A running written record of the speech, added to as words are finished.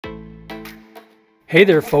Hey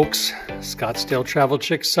there folks, Scottsdale Travel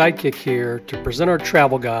Chick Sidekick here to present our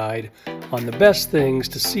travel guide on the best things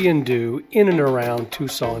to see and do in and around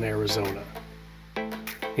Tucson, Arizona.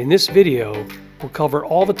 In this video, we'll cover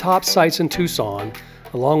all the top sites in Tucson,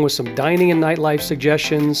 along with some dining and nightlife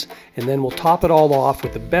suggestions, and then we'll top it all off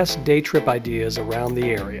with the best day trip ideas around the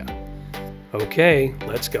area. Okay,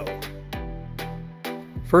 let's go.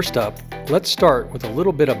 First up, let's start with a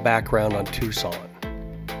little bit of background on Tucson.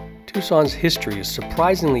 Tucson's history is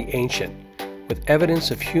surprisingly ancient, with evidence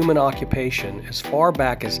of human occupation as far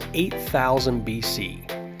back as 8000 BC,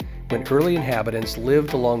 when early inhabitants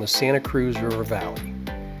lived along the Santa Cruz River Valley.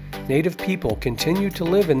 Native people continued to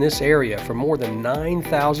live in this area for more than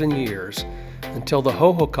 9,000 years until the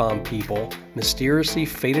Hohokam people mysteriously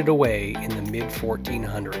faded away in the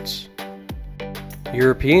mid-1400s.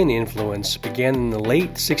 European influence began in the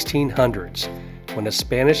late 1600s, when a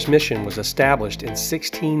Spanish mission was established in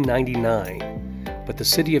 1699, but the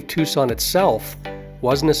city of Tucson itself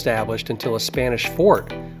wasn't established until a Spanish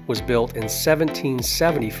fort was built in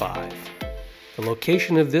 1775. The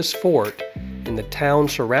location of this fort and the town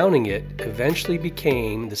surrounding it eventually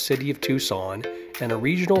became the city of Tucson and a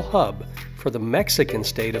regional hub for the Mexican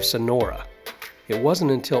state of Sonora. It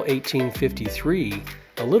wasn't until 1853,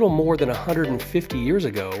 a little more than 150 years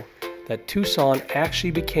ago, that Tucson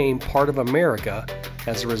actually became part of America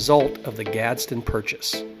as a result of the Gadsden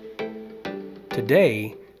Purchase.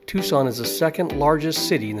 Today, Tucson is the second largest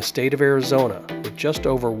city in the state of Arizona, with just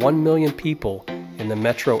over 1 million people in the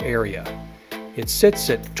metro area. It sits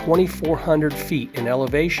at 2,400 feet in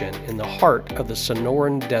elevation in the heart of the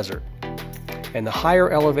Sonoran Desert. And the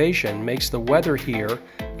higher elevation makes the weather here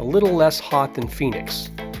a little less hot than Phoenix,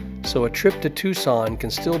 so a trip to Tucson can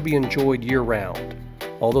still be enjoyed year-round.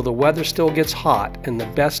 Although the weather still gets hot and the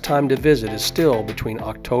best time to visit is still between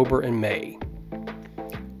October and May.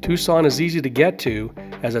 Tucson is easy to get to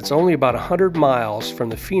as it's only about 100 miles from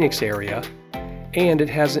the Phoenix area, and it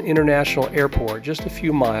has an international airport just a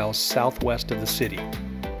few miles southwest of the city.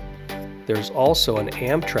 There's also an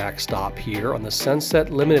Amtrak stop here on the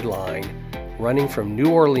Sunset Limited line running from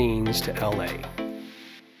New Orleans to LA.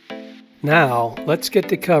 Now, let's get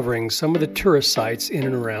to covering some of the tourist sites in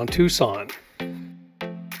and around Tucson.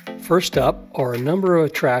 First up are a number of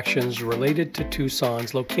attractions related to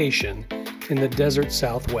Tucson's location in the desert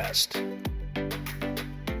southwest.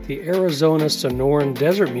 The Arizona Sonoran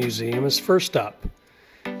Desert Museum is first up,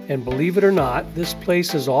 and believe it or not, this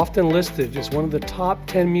place is often listed as one of the top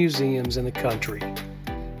 10 museums in the country.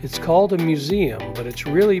 It's called a museum, but it's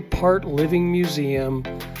really part living museum,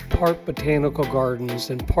 part botanical gardens,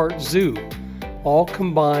 and part zoo, all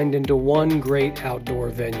combined into one great outdoor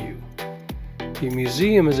venue. The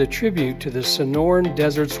museum is a tribute to the Sonoran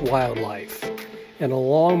Desert's wildlife, and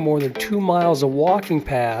along more than 2 miles of walking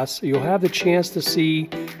paths, you'll have the chance to see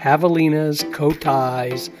javelinas,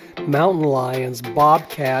 coatis, mountain lions,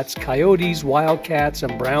 bobcats, coyotes, wildcats,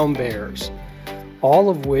 and brown bears, all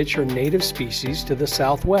of which are native species to the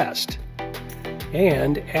southwest.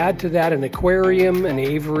 And add to that an aquarium, an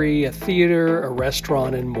aviary, a theater, a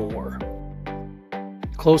restaurant, and more.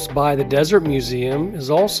 Close by the Desert Museum is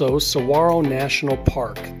also Saguaro National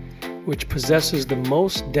Park, which possesses the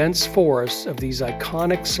most dense forest of these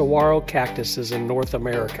iconic saguaro cactuses in North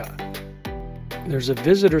America. There's a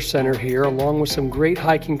visitor center here along with some great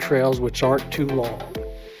hiking trails which aren't too long.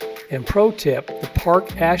 And pro tip, the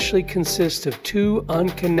park actually consists of 2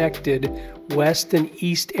 unconnected west and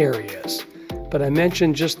east areas, but I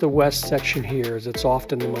mentioned just the west section here as it's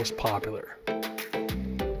often the most popular.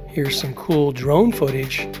 Here's some cool drone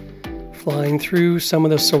footage flying through some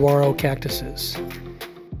of the saguaro cactuses.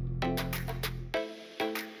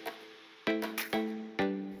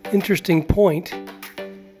 Interesting point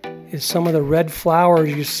is some of the red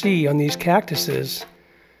flowers you see on these cactuses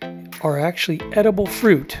are actually edible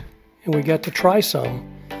fruit, and we got to try some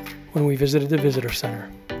when we visited the visitor center.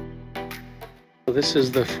 So this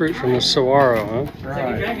is the fruit from the saguaro, huh?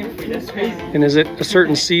 Right. And is it a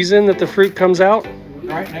certain season that the fruit comes out?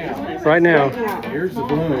 Right now. Right now. Here's the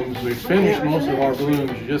blooms. We've finished most of our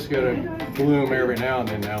blooms. You just got to bloom every now and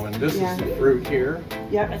then now. And this is the fruit here.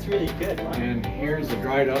 Yeah, that's really good. And here's the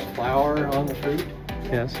dried up flower on the fruit.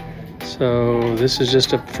 Yes. So this is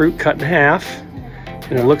just a fruit cut in half,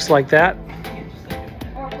 and it looks like that.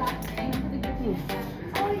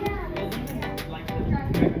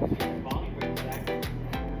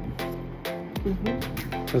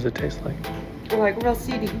 What does it taste like? Like real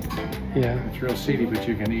seedy. Yeah. It's real seedy, but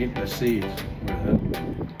you can eat the seeds with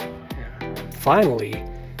it. Finally,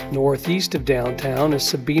 northeast of downtown is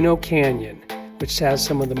Sabino Canyon, which has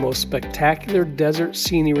some of the most spectacular desert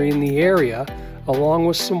scenery in the area, along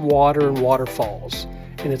with some water and waterfalls,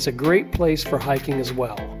 and it's a great place for hiking as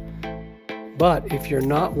well. But if you're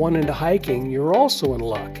not one into hiking, you're also in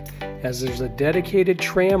luck, as there's a dedicated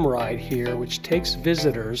tram ride here which takes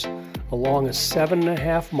visitors along a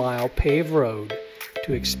 7.5-mile paved road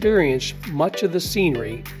to experience much of the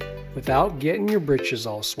scenery without getting your britches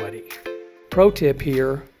all sweaty. Pro tip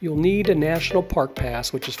here, you'll need a National Park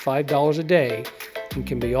Pass, which is $5 a day and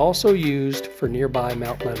can be also used for nearby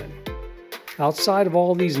Mount Lemmon. Outside of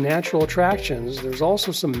all these natural attractions, there's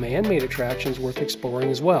also some man-made attractions worth exploring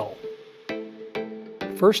as well.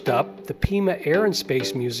 First up, the Pima Air and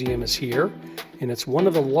Space Museum is here, and it's one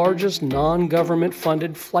of the largest non-government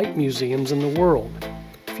funded flight museums in the world,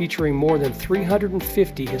 featuring more than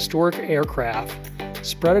 350 historic aircraft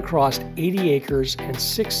spread across 80 acres and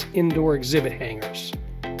 6 indoor exhibit hangars.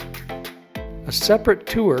 A separate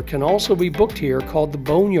tour can also be booked here called the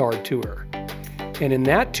Boneyard Tour, and in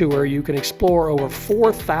that tour you can explore over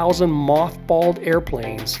 4,000 mothballed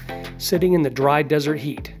airplanes sitting in the dry desert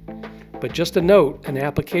heat. But just a note, an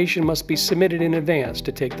application must be submitted in advance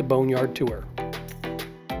to take the Boneyard Tour.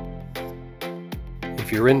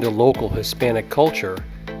 If you're into local Hispanic culture,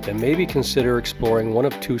 then maybe consider exploring one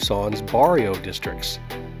of Tucson's barrio districts.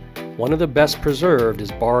 One of the best preserved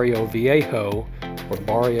is Barrio Viejo or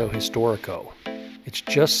Barrio Historico. It's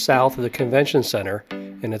just south of the convention center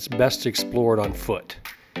and it's best explored on foot.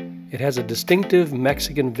 It has a distinctive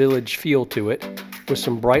Mexican village feel to it, with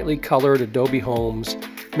some brightly colored adobe homes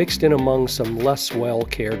mixed in among some less well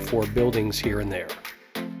cared for buildings here and there.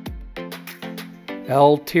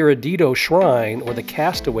 El Tiradito Shrine, or the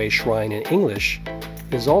Castaway Shrine in English,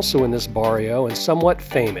 is also in this barrio and somewhat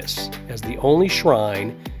famous as the only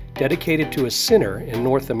shrine dedicated to a sinner in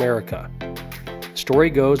North America. The story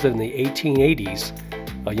goes that in the 1880s,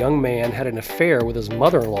 a young man had an affair with his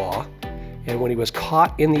mother-in-law, and when he was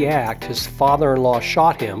caught in the act, his father-in-law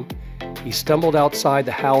shot him. He stumbled outside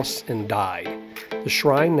the house and died. The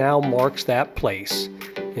shrine now marks that place,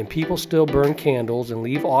 and people still burn candles and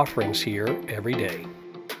leave offerings here every day.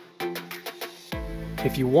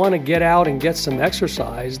 If you want to get out and get some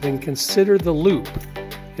exercise, then consider the Loop,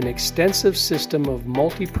 an extensive system of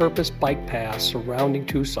multi-purpose bike paths surrounding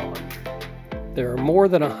Tucson. There are more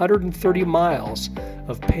than 130 miles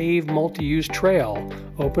of paved multi-use trail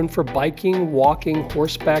open for biking, walking,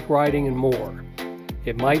 horseback riding, and more.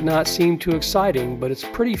 It might not seem too exciting, but it's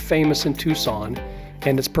pretty famous in Tucson,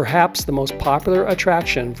 and it's perhaps the most popular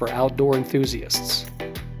attraction for outdoor enthusiasts.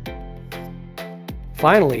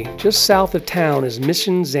 Finally, just south of town is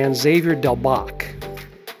Mission San Xavier del Bac.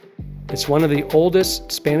 It's one of the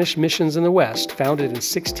oldest Spanish missions in the West, founded in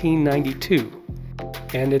 1692.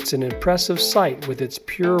 And it's an impressive sight with its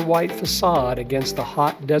pure white facade against the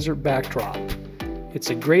hot desert backdrop. It's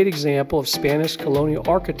a great example of Spanish colonial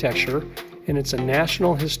architecture, and it's a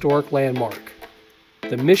National Historic Landmark.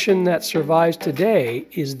 The mission that survives today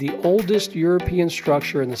is the oldest European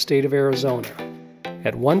structure in the state of Arizona.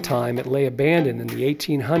 At one time, it lay abandoned in the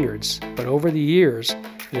 1800s, but over the years,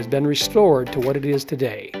 it has been restored to what it is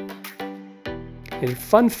today. In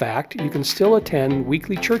fun fact, you can still attend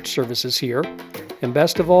weekly church services here, and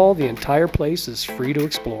best of all, the entire place is free to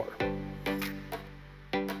explore.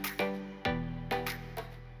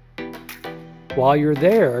 While you're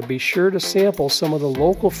there, be sure to sample some of the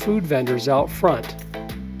local food vendors out front.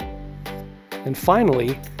 And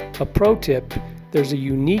finally, a pro tip, there's a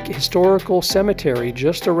unique historical cemetery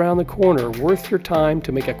just around the corner worth your time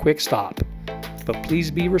to make a quick stop. But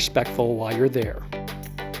please be respectful while you're there.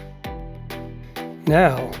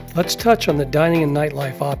 Now, let's touch on the dining and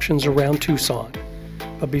nightlife options around Tucson.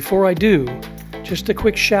 But before I do, just a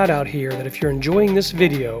quick shout out here that if you're enjoying this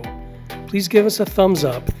video, please give us a thumbs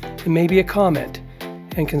up and maybe a comment,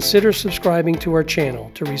 and consider subscribing to our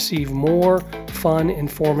channel to receive more fun,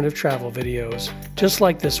 informative travel videos just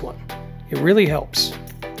like this one. It really helps.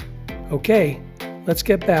 Okay, let's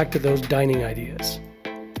get back to those dining ideas.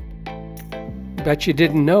 Bet you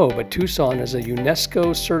didn't know, but Tucson is a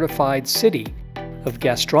UNESCO certified city of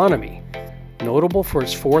gastronomy, notable for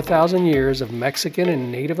its 4,000 years of Mexican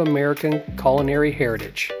and Native American culinary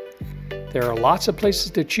heritage. There are lots of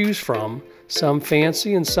places to choose from, some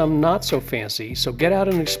fancy and some not so fancy, so get out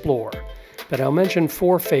and explore. But I'll mention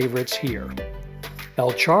 4 favorites here.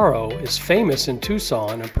 El Charro is famous in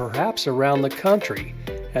Tucson and perhaps around the country,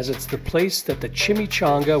 as it's the place that the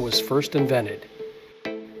chimichanga was first invented.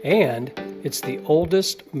 And it's the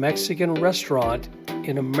oldest Mexican restaurant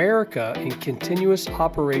in America in continuous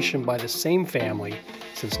operation by the same family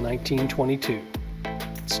since 1922.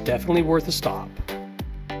 It's definitely worth a stop.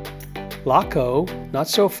 Laco, not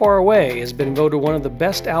so far away, has been voted one of the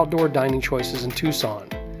best outdoor dining choices in Tucson.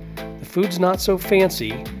 The food's not so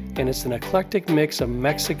fancy, and it's an eclectic mix of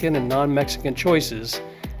Mexican and non-Mexican choices,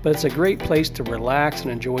 but it's a great place to relax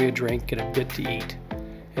and enjoy a drink and a bit to eat.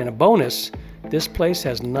 And a bonus, this place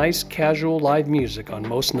has nice casual live music on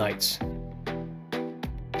most nights.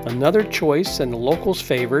 Another choice and the locals'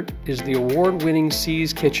 favorite is the award-winning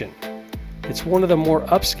C's Kitchen. It's one of the more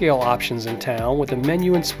upscale options in town with a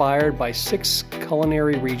menu inspired by 6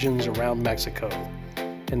 culinary regions around Mexico,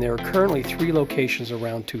 and there are currently 3 locations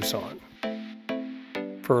around Tucson.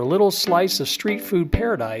 For a little slice of street food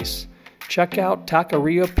paradise, check out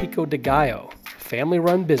Taqueria Pico de Gallo, a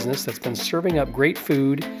family-run business that's been serving up great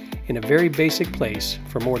food in a very basic place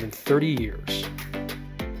for more than 30 years.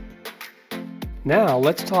 Now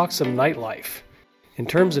let's talk some nightlife. In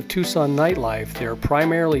terms of Tucson nightlife, there are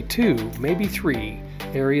primarily 2, maybe 3,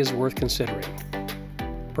 areas worth considering.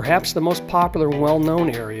 Perhaps the most popular and well-known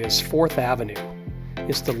area is 4th Avenue.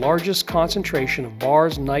 It's the largest concentration of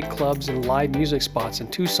bars, nightclubs, and live music spots in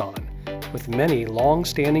Tucson, with many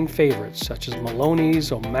long-standing favorites such as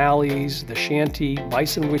Maloney's, O'Malley's, The Shanty,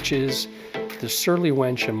 Bison Witches, The Surly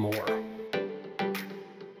Wench, and more.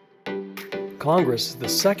 Congress is the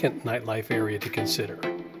second nightlife area to consider.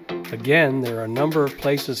 Again, there are a number of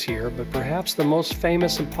places here, but perhaps the most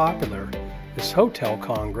famous and popular is Hotel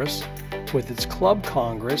Congress, with its Club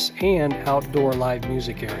Congress and outdoor live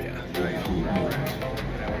music area.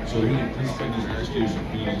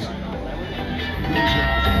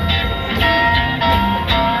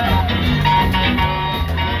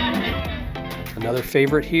 Another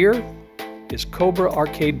favorite here is Cobra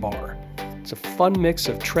Arcade Bar. It's a fun mix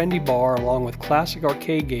of trendy bar along with classic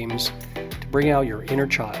arcade games to bring out your inner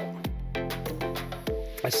child.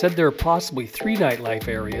 I said there are possibly 3 nightlife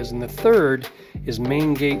areas, and the third is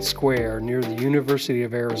Main Gate Square near the University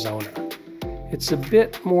of Arizona. It's a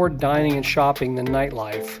bit more dining and shopping than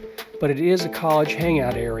nightlife, but it is a college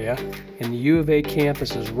hangout area, and the U of A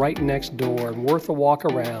campus is right next door and worth a walk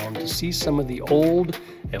around to see some of the old,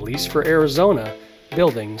 at least for Arizona,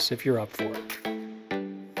 buildings if you're up for it.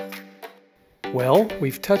 Well,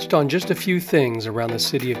 we've touched on just a few things around the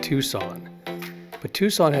city of Tucson, but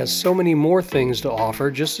Tucson has so many more things to offer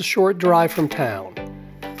just a short drive from town.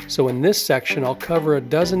 So in this section, I'll cover a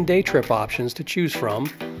dozen day trip options to choose from,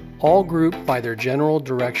 all grouped by their general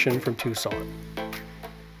direction from Tucson.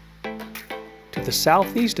 To the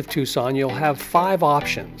southeast of Tucson, you'll have 5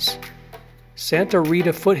 options. Santa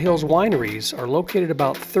Rita Foothills Wineries are located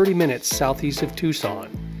about 30 minutes southeast of Tucson.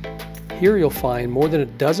 Here you'll find more than a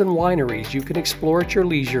dozen wineries you can explore at your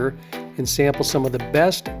leisure and sample some of the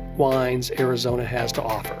best wines Arizona has to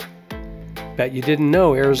offer. Bet you didn't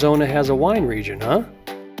know Arizona has a wine region, huh?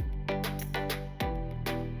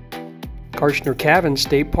 Karshner Cavern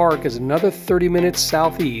State Park is another 30 minutes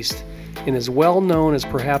southeast and is well known as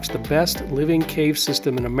perhaps the best living cave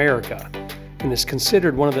system in America and is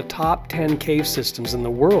considered one of the top 10 cave systems in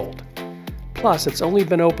the world. Plus, it's only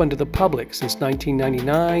been open to the public since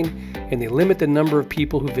 1999, and they limit the number of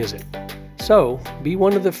people who visit. So, be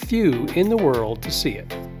one of the few in the world to see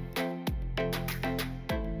it.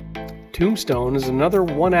 Tombstone is another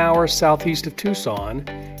 1 hour southeast of Tucson,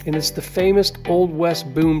 and it's the famous Old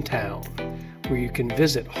West boom town, where you can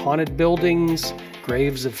visit haunted buildings,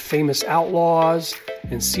 graves of famous outlaws,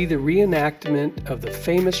 and see the reenactment of the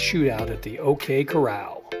famous shootout at the OK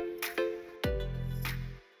Corral.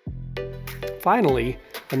 Finally,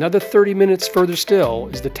 another 30 minutes further still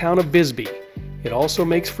is the town of Bisbee. It also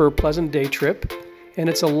makes for a pleasant day trip, and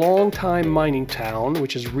it's a long-time mining town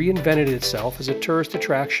which has reinvented itself as a tourist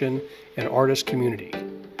attraction and artist community.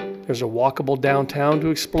 There's a walkable downtown to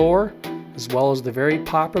explore, as well as the very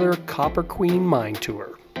popular Copper Queen Mine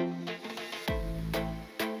Tour.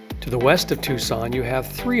 To the west of Tucson, you have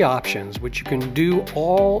 3 options which you can do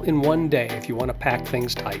all in one day if you want to pack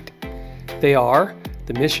things tight. They are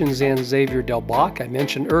the Mission San Xavier del Bac I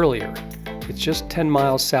mentioned earlier. It's just 10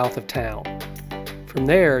 miles south of town. From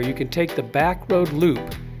there, you can take the back road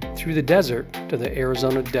loop through the desert to the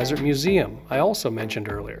Arizona Desert Museum I also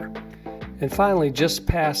mentioned earlier. And finally, just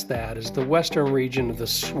past that is the western region of the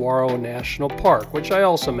Saguaro National Park, which I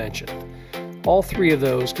also mentioned. All 3 of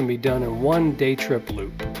those can be done in one day trip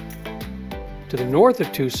loop. To the north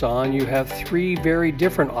of Tucson, you have 3 very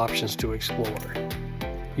different options to explore.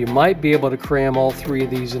 You might be able to cram all 3 of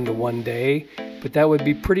these into one day, but that would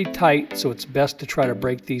be pretty tight, so it's best to try to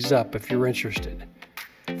break these up if you're interested.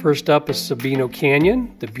 First up is Sabino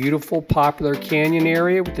Canyon, the beautiful, popular canyon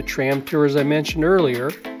area with the tram tours I mentioned earlier.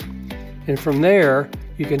 And from there,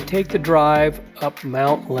 you can take the drive up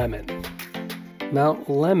Mount Lemmon. Mount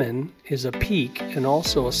Lemmon is a peak and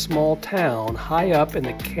also a small town high up in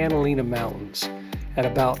the Catalina Mountains, at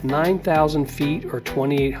about 9,000 feet or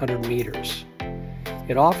 2,800 meters.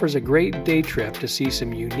 It offers a great day trip to see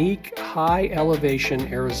some unique,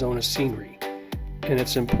 high-elevation Arizona scenery. And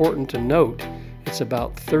it's important to note it's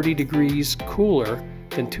about 30 degrees cooler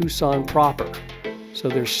than Tucson proper. So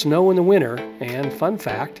there's snow in the winter, and fun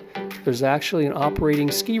fact, there's actually an operating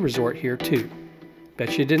ski resort here too.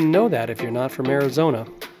 Bet you didn't know that if you're not from Arizona.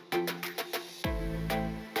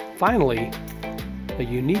 Finally, a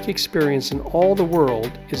unique experience in all the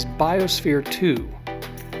world is Biosphere 2.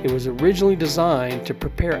 It was originally designed to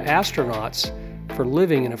prepare astronauts for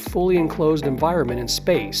living in a fully enclosed environment in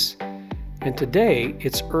space. And today,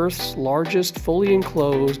 it's Earth's largest fully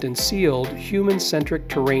enclosed and sealed human-centric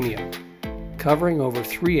terrarium, covering over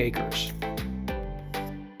 3 acres.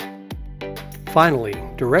 Finally,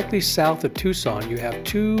 directly south of Tucson, you have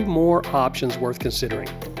 2 more options worth considering.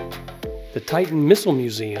 The Titan Missile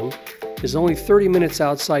Museum is only 30 minutes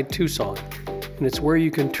outside Tucson, and it's where you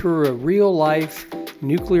can tour a real-life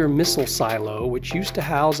nuclear missile silo which used to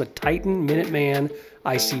house a Titan Minuteman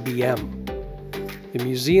ICBM. The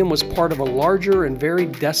museum was part of a larger and very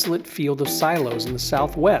desolate field of silos in the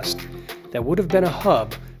southwest that would have been a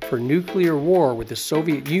hub for nuclear war with the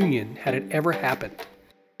Soviet Union had it ever happened.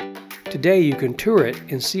 Today you can tour it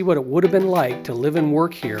and see what it would have been like to live and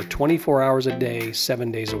work here 24 hours a day,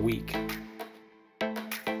 7 days a week.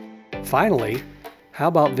 Finally, how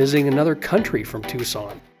about visiting another country from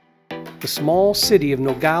Tucson? The small city of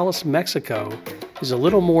Nogales, Mexico is a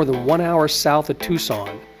little more than 1 hour south of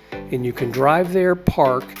Tucson, and you can drive there,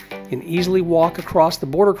 park, and easily walk across the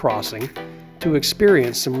border crossing to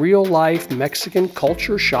experience some real-life Mexican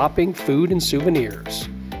culture, shopping, food, and souvenirs.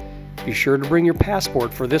 Be sure to bring your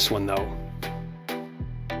passport for this one, though.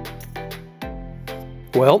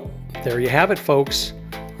 Well, there you have it, folks.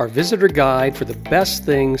 Our visitor guide for the best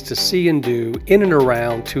things to see and do in and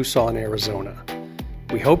around Tucson, Arizona.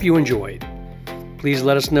 We hope you enjoyed. Please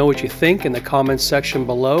let us know what you think in the comments section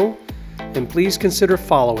below, and please consider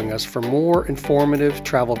following us for more informative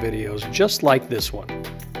travel videos just like this one.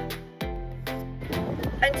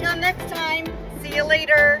 Until next time, see you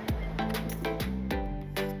later.